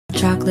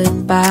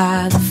chocolate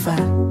by the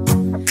fire.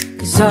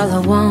 'Cause all I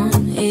want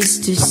is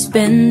to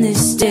spend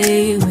this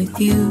day with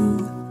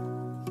you.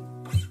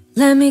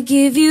 Let me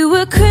give you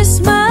a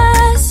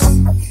Christmas,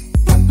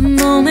 a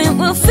moment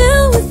we'll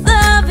fill with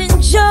love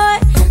and joy.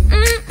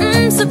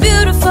 So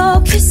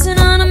beautiful, kissing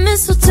on a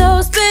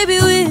mistletoe, baby,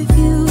 with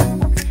you.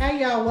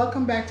 Hey y'all,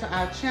 welcome back to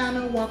our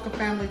channel, Walker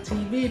Family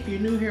TV. If you're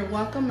new here,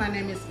 welcome. My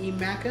name is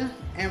Emeka,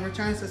 and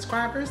return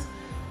subscribers,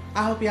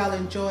 I hope y'all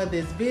enjoyed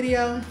this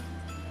video.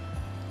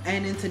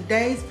 And in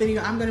today's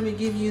video, I'm going to be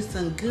giving you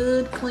some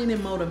good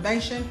cleaning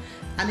motivation.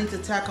 I need to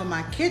tackle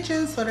my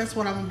kitchen, so that's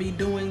what I'm going to be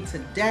doing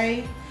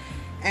today.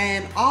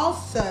 And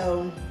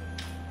also,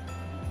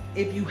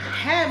 if you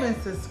haven't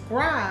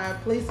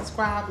subscribed, please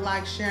subscribe,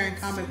 like, share, and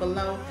comment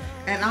below.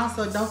 And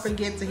also, don't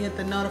forget to hit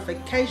the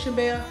notification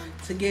bell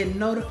to get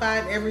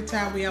notified every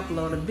time we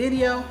upload a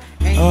video.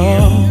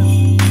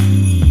 And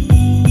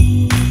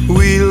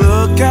we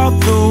look out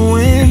the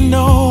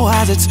window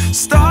as it's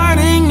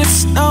starting to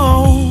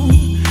snow,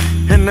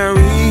 and I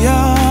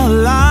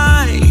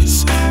realize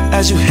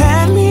as you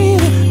hand me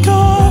the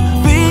door,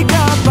 we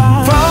got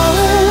by.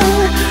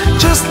 Falling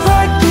just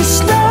like these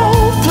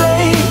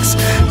snowflakes,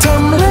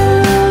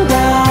 tumbling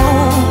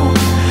down,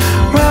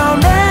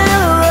 round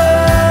and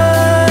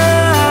around.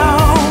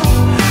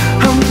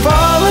 I'm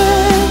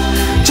falling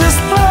just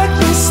like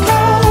these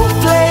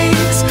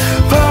snowflakes,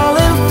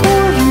 falling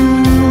for you,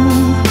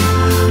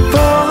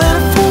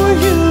 falling for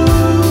you.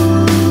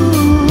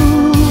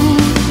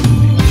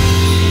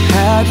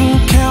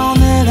 Hadn't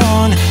counted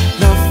on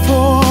love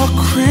for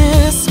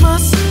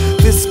Christmas.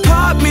 This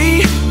caught me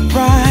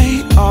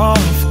right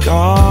off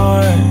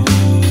guard,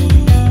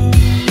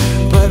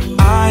 but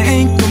I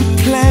ain't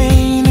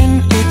complaining.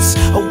 It's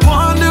a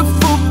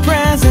wonderful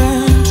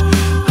present,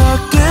 a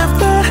gift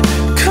that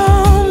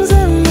comes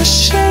in the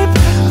shape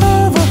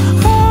of a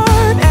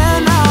heart.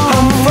 And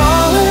I'm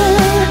falling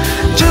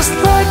just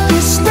like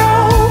these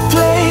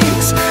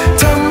snowflakes,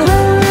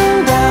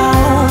 tumbling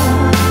down,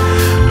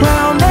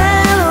 round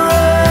and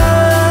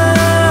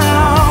around.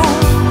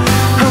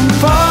 I'm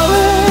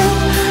falling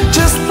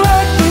just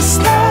like these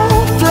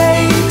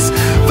snowflakes,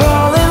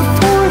 falling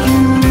for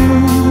you,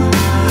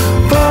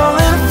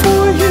 falling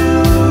for you.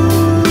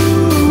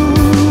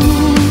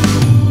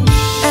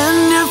 And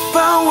if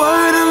I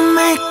were to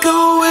make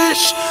a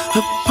wish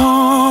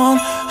upon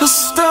a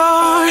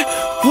star,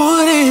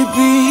 would it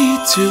be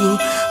too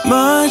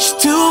much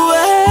to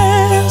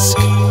ask?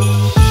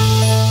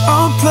 A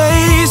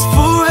place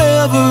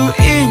forever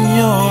in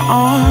your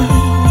arms,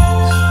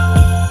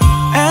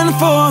 and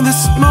for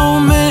this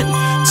moment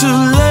to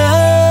last.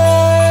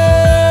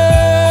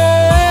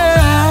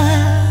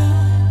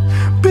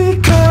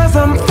 Because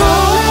I'm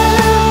falling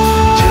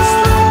just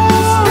like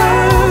these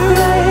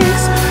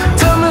snowflakes,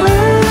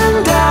 tumbling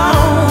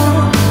down,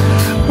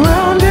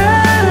 round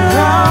and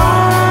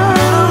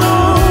round.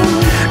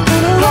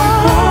 And I'm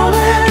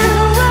falling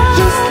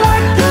just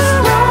like these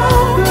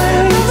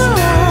snowflakes,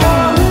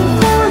 falling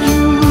for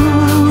you.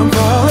 I'm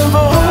falling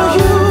for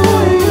you.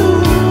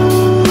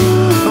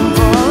 I'm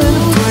falling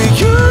for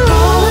you.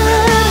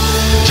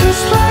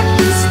 Just like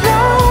these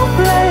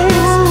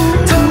snowflakes,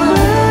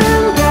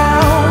 tumbling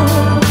down,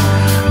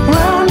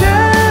 round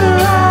and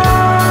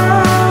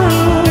around.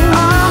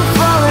 I'm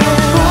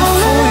falling for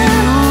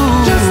you.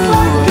 Just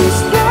like these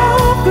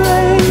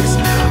snowflakes,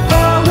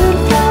 falling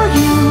for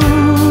you.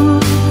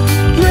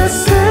 Yes,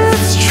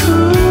 it's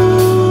true.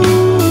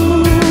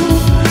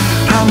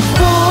 I'm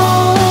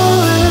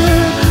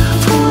falling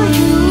for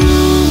you.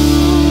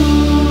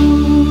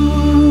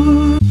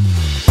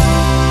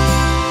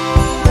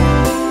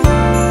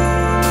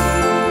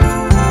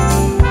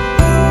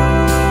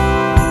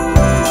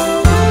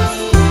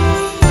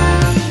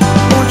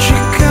 Won't you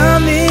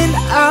come in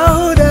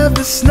out of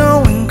the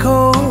snow and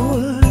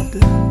cold?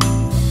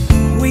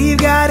 We've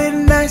got it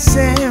nice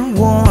and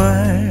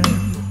warm.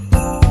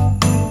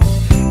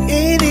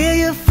 In here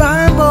you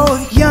find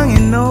both young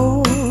and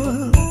old,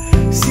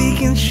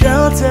 seeking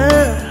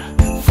shelter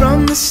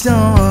from the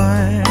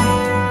storm.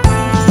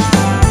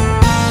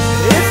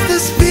 It's the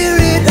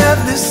spirit of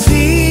the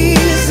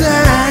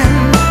season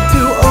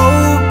to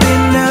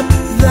open up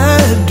the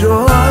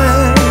door.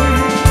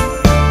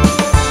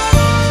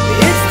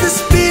 It's the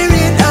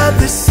spirit of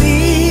the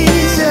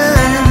season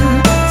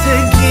to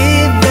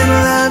give and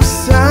love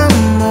some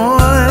more.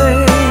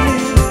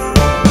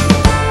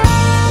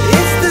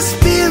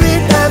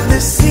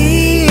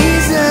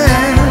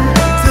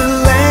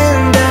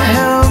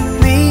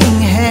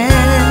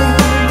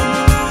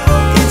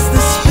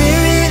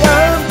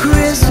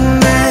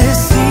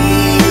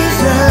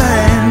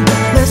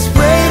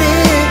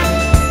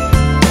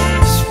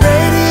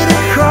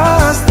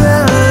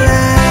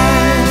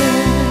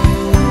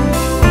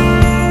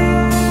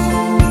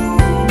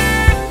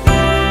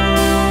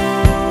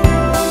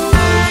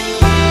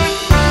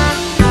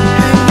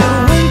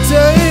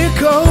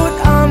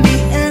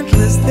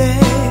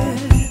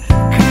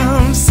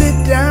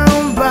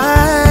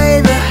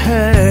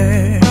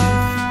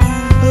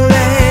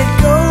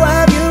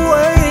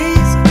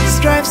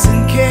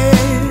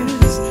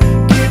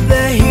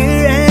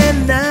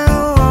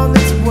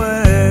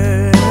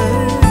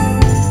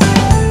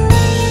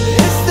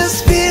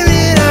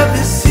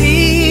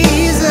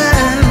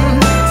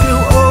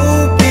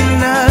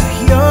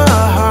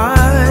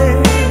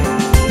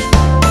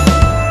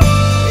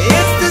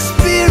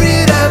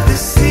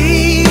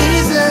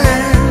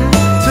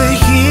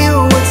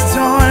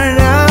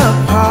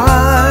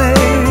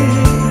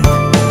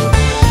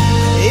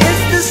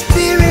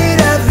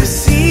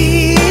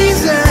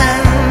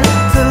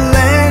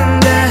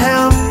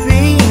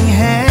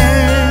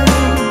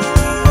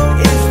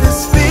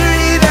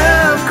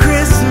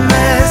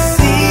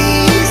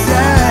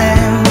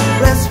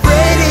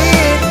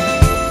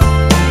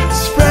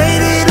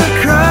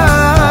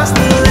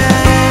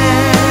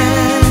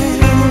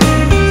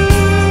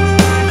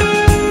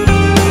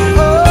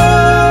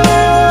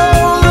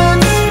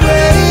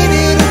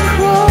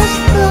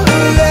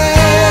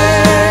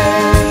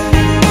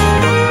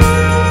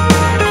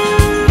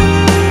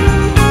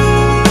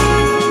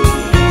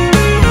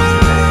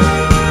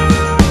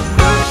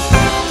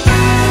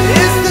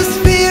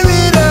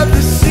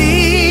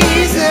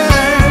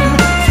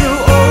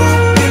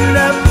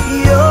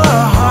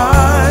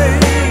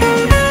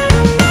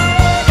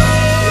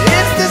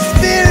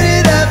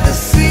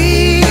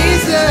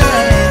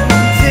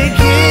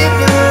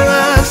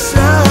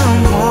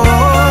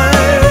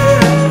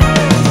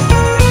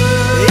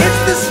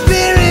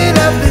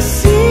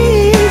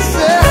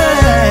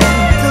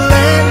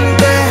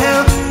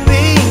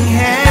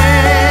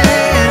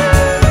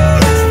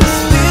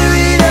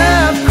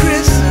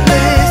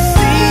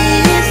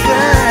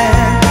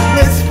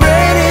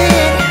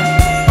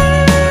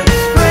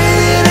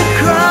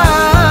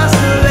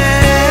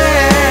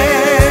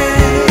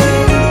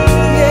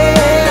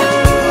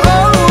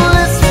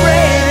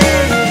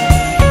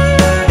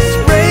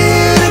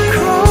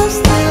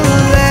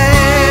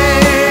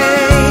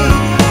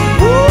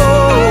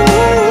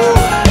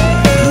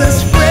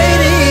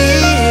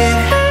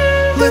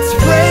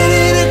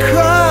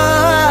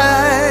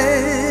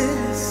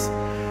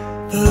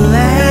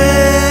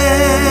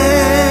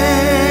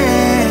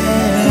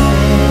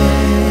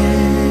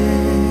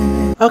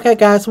 Okay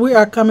guys, we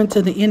are coming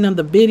to the end of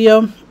the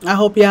video. I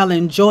hope y'all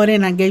enjoyed it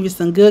and I gave you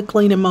some good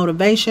cleaning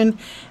motivation.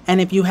 And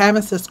if you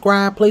haven't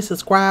subscribed, please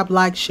subscribe,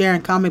 like, share,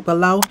 and comment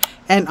below.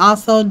 And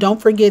also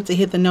don't forget to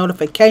hit the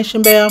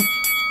notification bell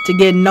to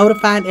get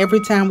notified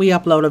every time we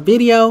upload a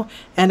video.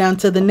 And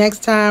until the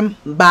next time,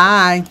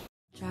 bye.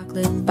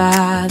 Chocolate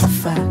by the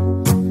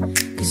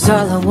fire, 'cause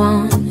all I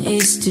want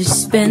is to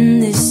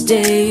spend this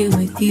day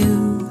with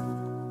you.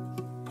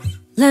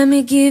 Let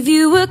me give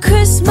you a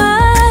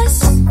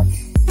Christmas,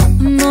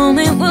 a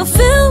moment we'll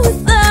fill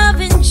with love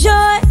and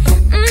joy.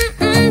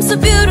 So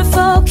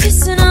beautiful,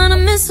 kissing on a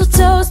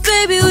mistletoe,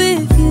 baby,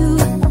 with